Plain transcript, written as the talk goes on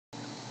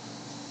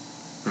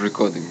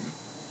recording.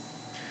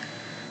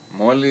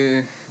 Molly,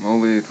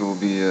 it will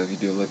be a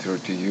video letter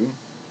to you.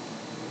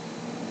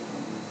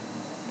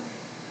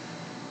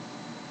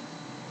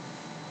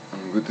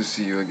 And good to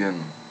see you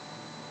again.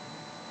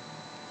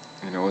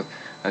 You know what?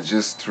 I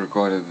just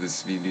recorded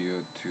this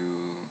video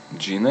to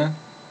Gina,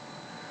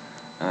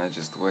 and I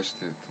just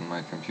watched it on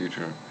my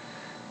computer,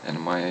 and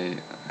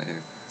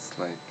it's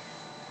like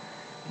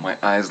my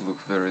eyes look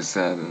very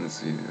sad in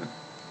this video.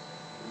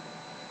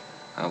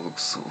 I look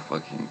so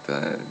fucking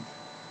tired.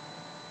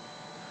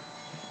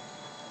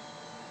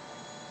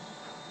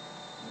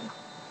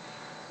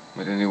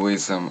 But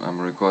anyways,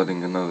 I'm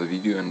recording another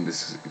video, and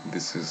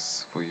this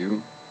is for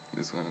you.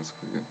 This one is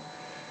for you.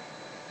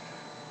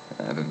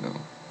 I don't know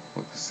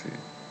what to say.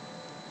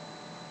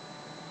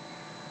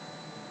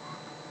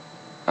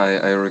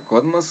 I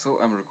record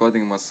myself. I'm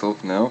recording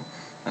myself now,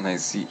 and I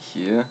see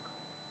here.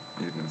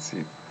 You can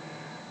see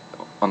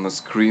on the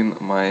screen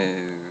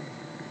my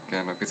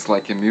kind of. It's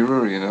like a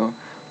mirror, you know,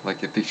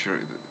 like a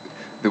picture.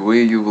 The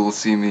way you will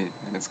see me,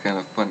 and it's kind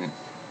of funny.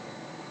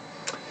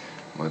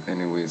 But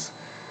anyways.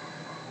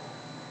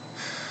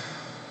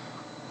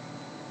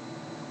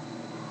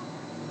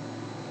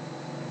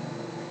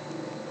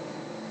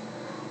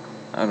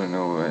 I don't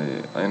know.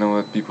 I know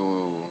that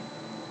people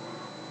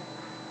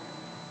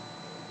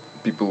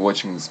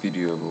watching this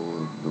video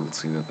will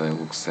see that I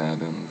look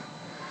sad and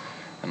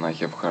I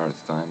have hard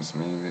times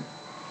maybe,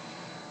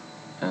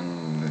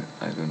 and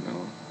I don't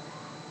know.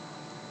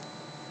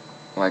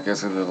 Like I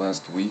said, the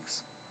last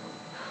weeks,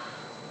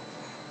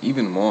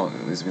 even more.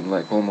 It's been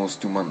like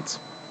almost 2 months.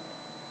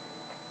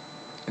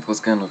 It was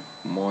kind of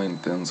more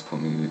intense for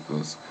me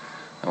because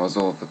I was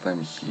all of the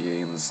time here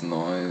in this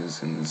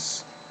noise, in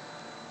this.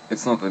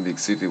 It's not a big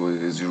city, but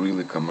it is a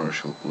really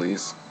commercial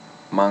place.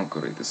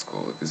 Mancor it is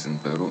called, it is in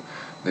Peru,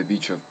 the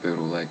beach of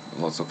Peru, like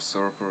lots of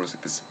surfers.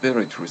 It is a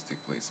very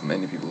touristic place,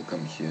 many people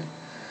come here.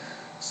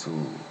 So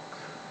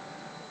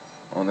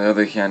on the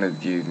other hand, it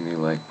gave me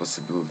like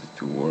possibility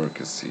to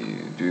work,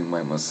 doing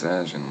my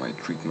massage and my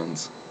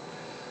treatments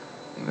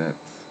that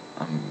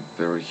I'm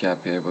very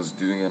happy I was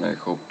doing, and I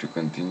hope to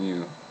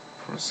continue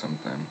for some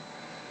time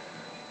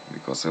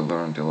because I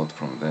learned a lot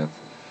from that.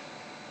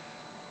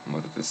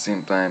 But at the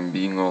same time,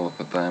 being all of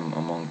the time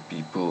among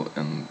people,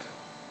 and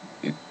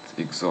it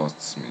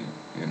exhausts me,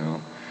 you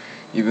know.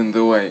 Even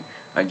though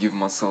I give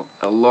myself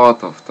a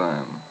lot of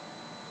time,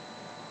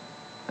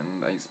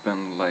 and I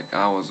spend like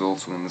hours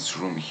also in this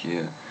room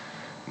here,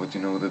 but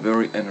you know, the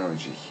very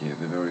energy here,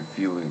 the very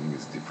feeling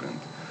is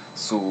different.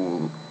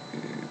 So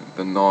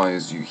the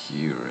noise you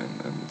hear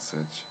and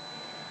such,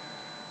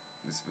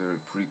 this very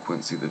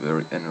frequency, the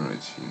very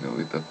energy, you know,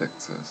 it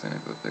affects us and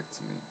it affects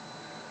me.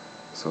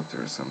 So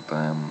after some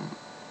time,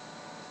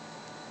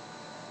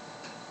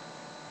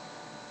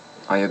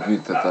 I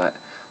admit that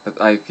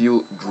I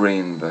feel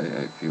drained.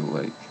 I feel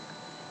like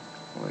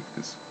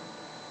this.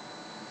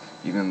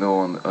 Even though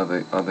on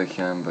the other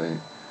hand,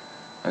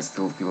 I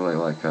still feel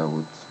like I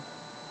would.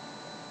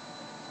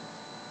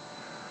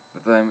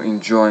 But I'm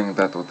enjoying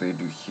that what I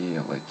do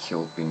here, like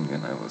helping,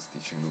 and I was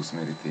teaching those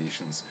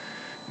meditations,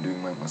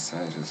 doing my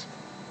massages.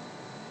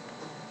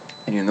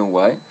 And you know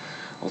why?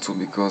 Also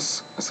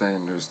because, as I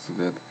understood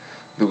that,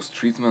 those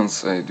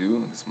treatments I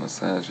do, this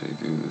massage I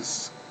do,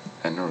 this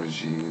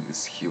energy,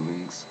 these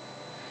healings,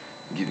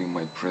 giving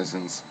my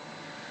presence,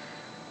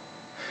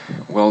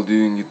 while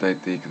doing it I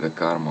take the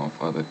karma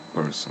of other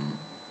person.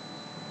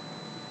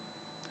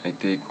 I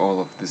take all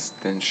of this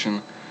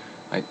tension,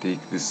 I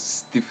take this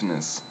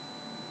stiffness.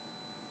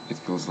 It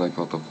feels like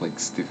a lot of like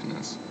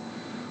stiffness.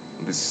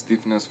 This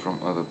stiffness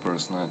from other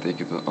person, I take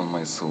it on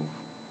myself.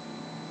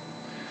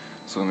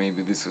 So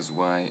maybe this is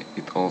why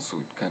it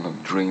also kind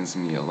of drains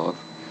me a lot,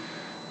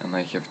 and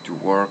I have to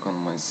work on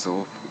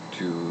myself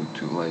to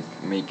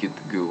like make it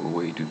go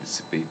away, to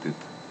dissipate it.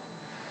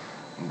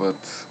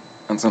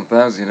 And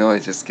sometimes, you know, I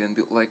just can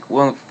do like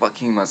one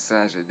fucking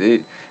massage a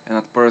day, and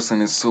that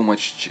person is so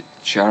much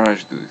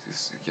charged with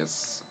this,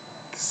 has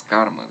this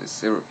karma,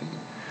 this everything.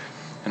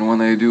 And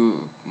when I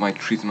do my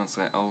treatments,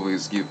 I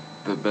always give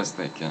the best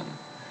I can,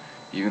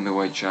 even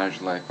though I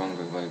charge like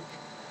only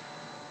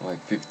like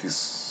 50,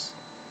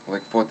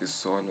 like 40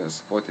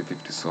 soles,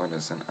 50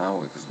 soles an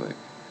hour. It is like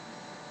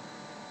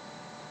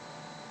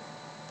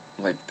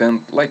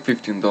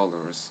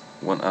 $15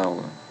 1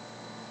 hour.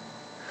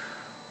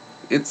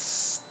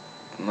 It's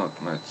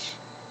not much,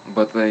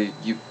 but I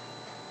give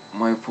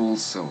my full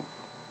self,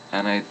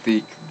 and I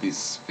take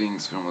these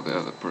things from the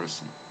other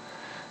person.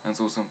 And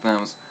so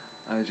sometimes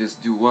I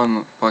just do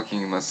one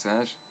fucking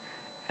massage,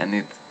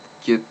 and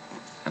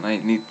and I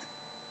need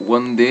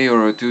 1 day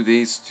or 2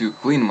 days to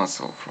clean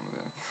myself from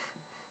that.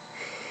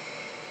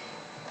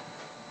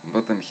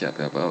 But I'm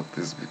happy about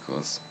this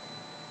because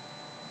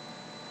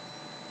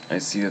I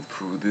see that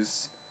through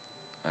this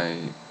I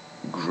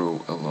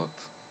grow a lot.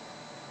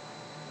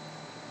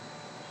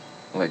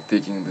 Like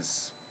taking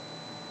this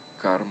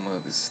karma,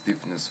 this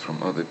stiffness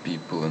from other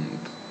people and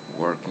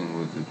working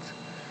with it.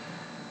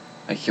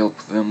 I help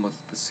them, but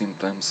at the same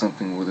time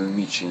something within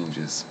me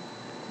changes.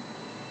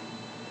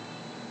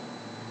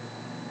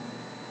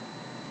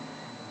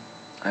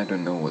 I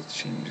don't know what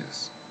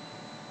changes,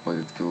 but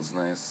it feels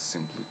nice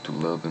simply to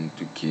love and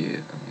to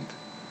care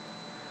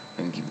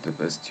and give the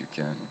best you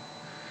can,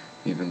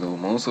 even though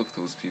most of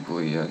those people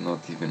are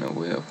not even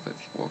aware of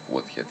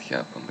what had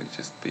happened. They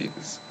just pay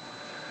this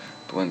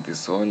 20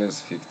 soles,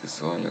 50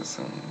 soles,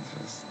 and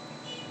just.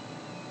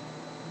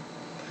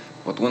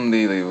 But one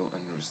day they will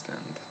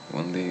understand.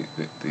 One day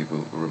they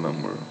will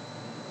remember.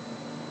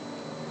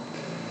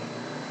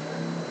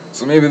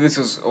 So maybe this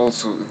is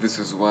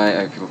why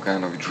I feel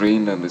kind of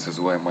drained, and this is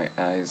why my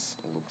eyes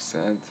look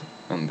sad,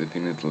 and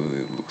definitely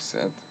they look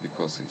sad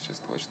because I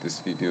just watched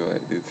this video I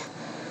did.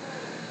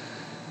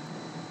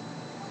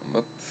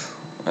 But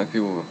I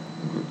feel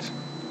good.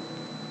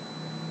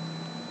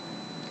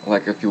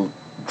 Like I feel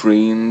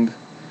drained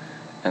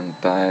and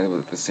tired, but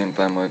at the same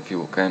time I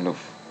feel kind of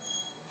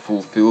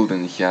fulfilled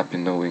and happy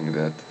knowing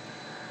that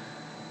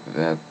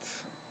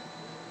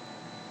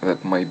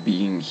my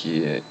being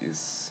here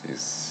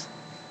is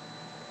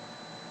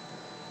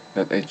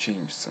that I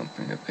changed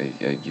something, that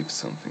I give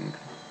something,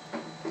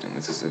 and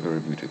this is a very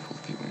beautiful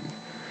feeling.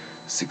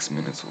 6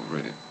 minutes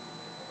already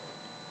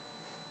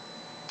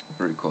of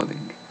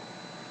recording.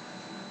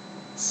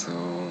 So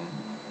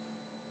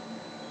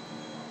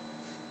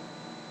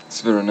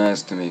it's very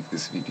nice to make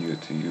this video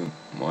to you,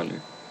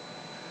 Molly.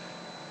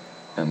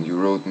 And you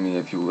wrote me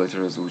a few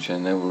letters which I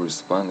never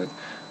responded.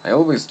 I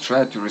always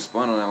tried to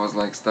respond, and I was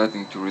like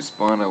starting to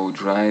respond, I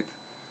would write,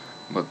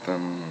 but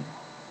then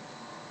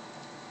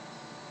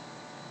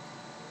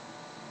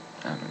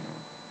I don't know.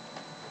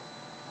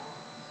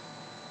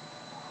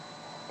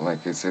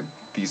 Like I said,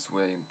 these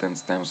were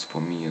intense times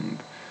for me,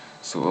 and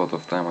so a lot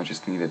of time I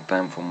just needed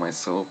time for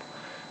myself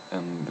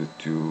and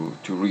to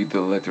read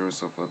the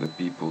letters of other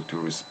people, to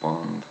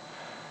respond.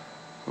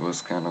 It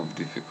was kind of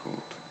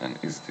difficult and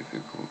is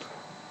difficult,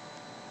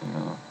 you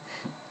know.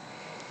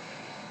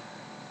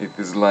 It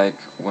is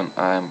like when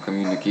I am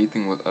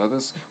communicating with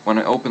others, when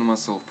I open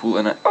myself full,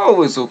 and I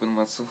always open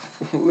myself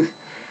full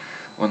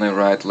when I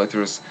write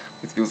letters,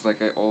 it feels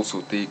like I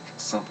also take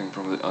something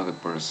from the other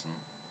person,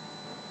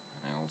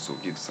 and I also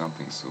give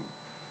something, so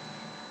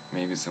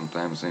maybe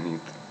sometimes I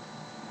need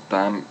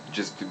time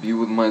just to be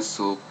with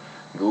myself,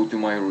 go to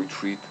my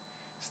retreat,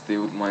 stay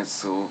with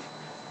myself,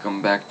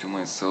 come back to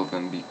myself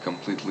and be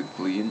completely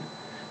clean,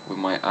 with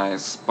my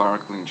eyes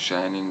sparkling,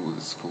 shining with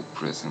its full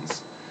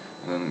presence.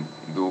 And then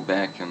go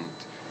back and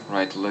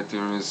write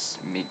letters,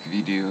 make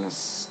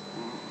videos,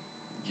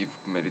 give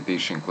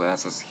meditation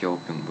classes,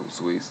 help in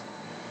those ways.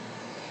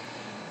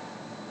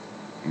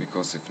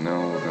 Because if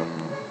no, then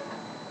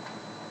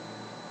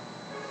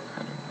I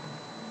don't know.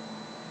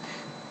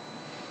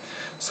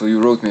 So you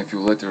wrote me a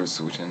few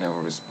letters which I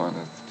never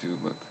responded to,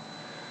 but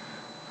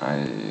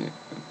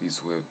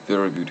these were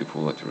very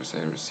beautiful letters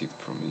I received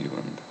from you,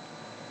 and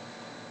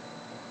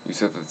you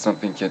said that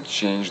something had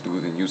changed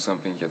within you,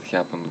 something had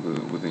happened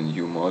within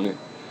you, Molly.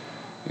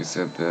 You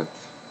said that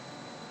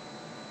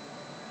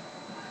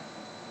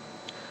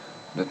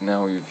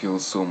now you feel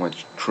so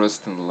much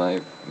trust in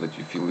life, that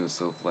you feel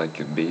yourself like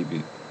a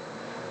baby,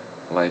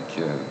 like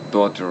a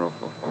daughter of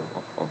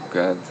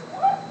God.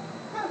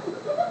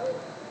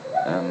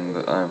 And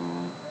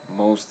I'm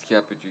most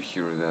happy to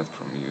hear that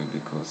from you,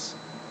 because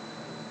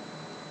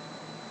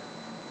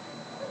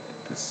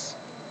it is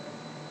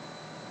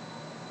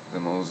the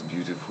most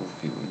beautiful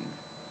feeling.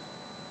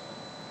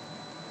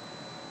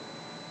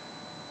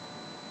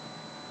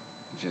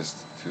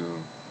 Just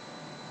to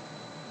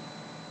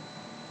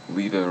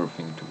leave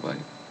everything to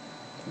life,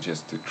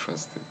 just to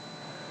trust it.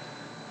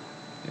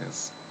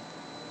 Yes.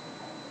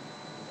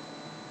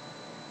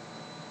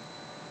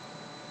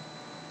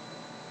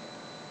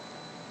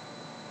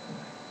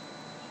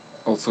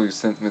 Also, you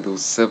sent me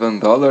those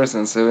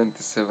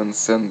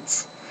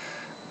 $7.77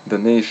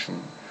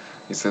 donation.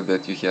 You said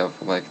that you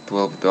have like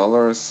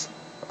 $12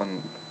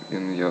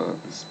 in your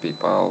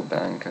PayPal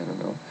bank, I don't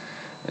know.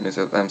 And you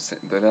said,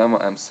 Dalema,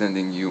 I'm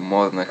sending you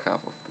more than a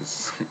half of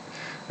this.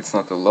 It's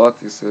not a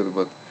lot, you said,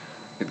 but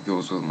it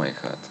goes with my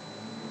heart.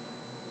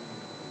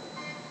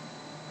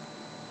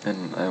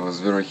 And I was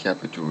very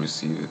happy to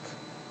receive it.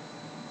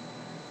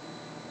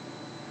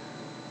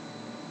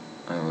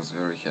 I was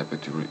very happy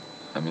to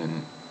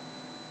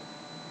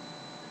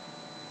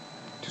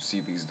see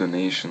these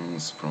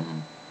donations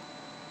from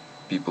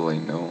people I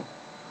know,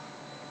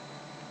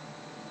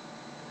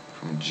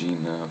 from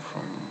Gina,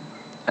 from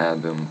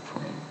Adam,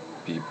 from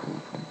people,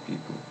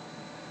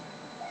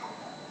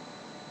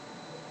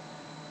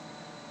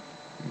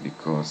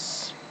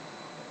 because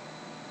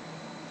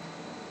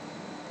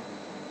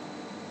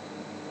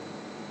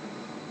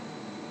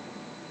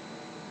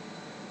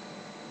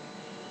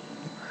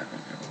I don't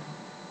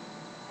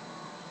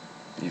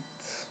know, it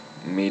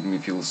made me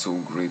feel so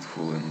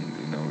grateful, and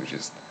it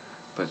just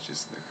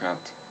touches the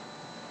heart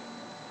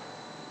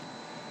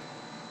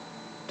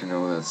to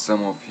know that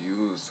some of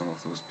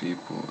those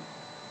people,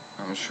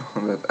 I'm sure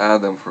that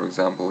Adam, for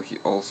example, he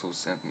also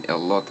sent me a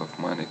lot of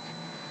money.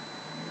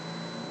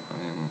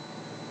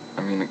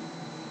 I mean,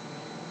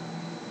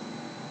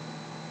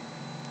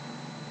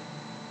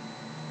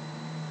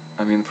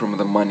 I mean, from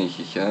the money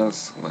he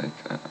has, like,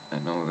 I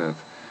know that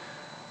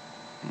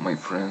my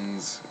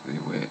friends, they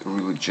were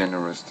really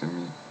generous to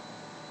me.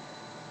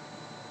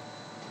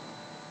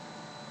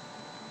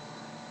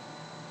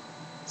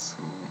 So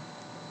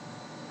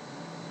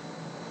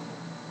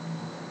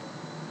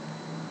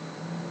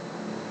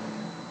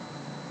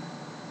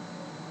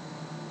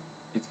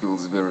it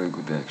feels very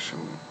good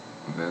actually,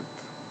 that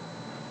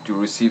to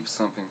receive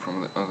something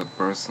from the other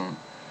person,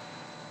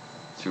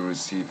 to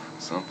receive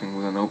something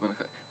with an open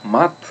heart.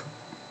 Matt,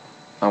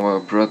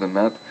 our brother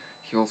Matt,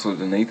 he also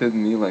donated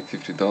me like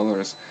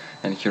 $50,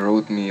 and he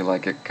wrote me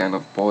like a kind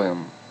of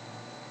poem,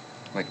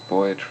 like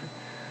poetry,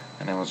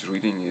 and I was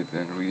reading it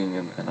and reading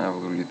it, and I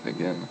will read it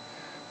again,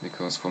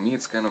 because for me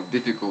it's kind of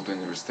difficult to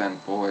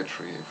understand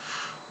poetry.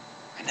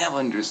 I never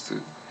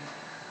understood,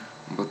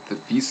 but the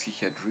piece he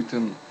had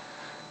written,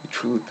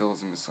 it really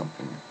tells me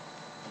something.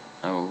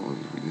 I will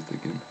read it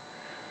again.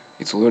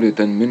 It's already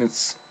 10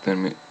 minutes,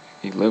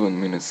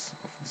 11 minutes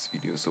of this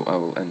video, so I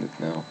will end it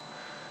now,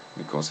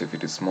 because if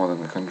it is more than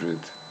 100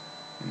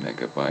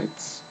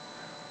 megabytes,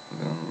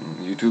 then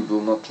YouTube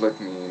will not let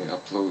me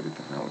upload it,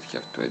 and I would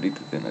have to edit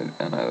it,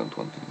 and I don't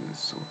want to do this.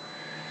 So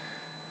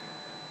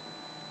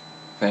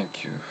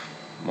thank you,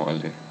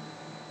 Molly.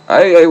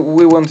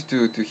 We want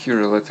to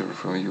hear a letter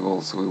from you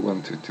also. We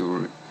want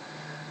to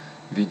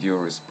video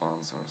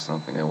response or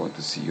something. I want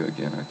to see you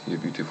again at your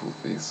beautiful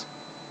face.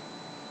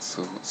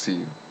 So see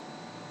you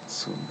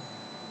soon,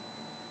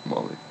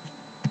 Molly.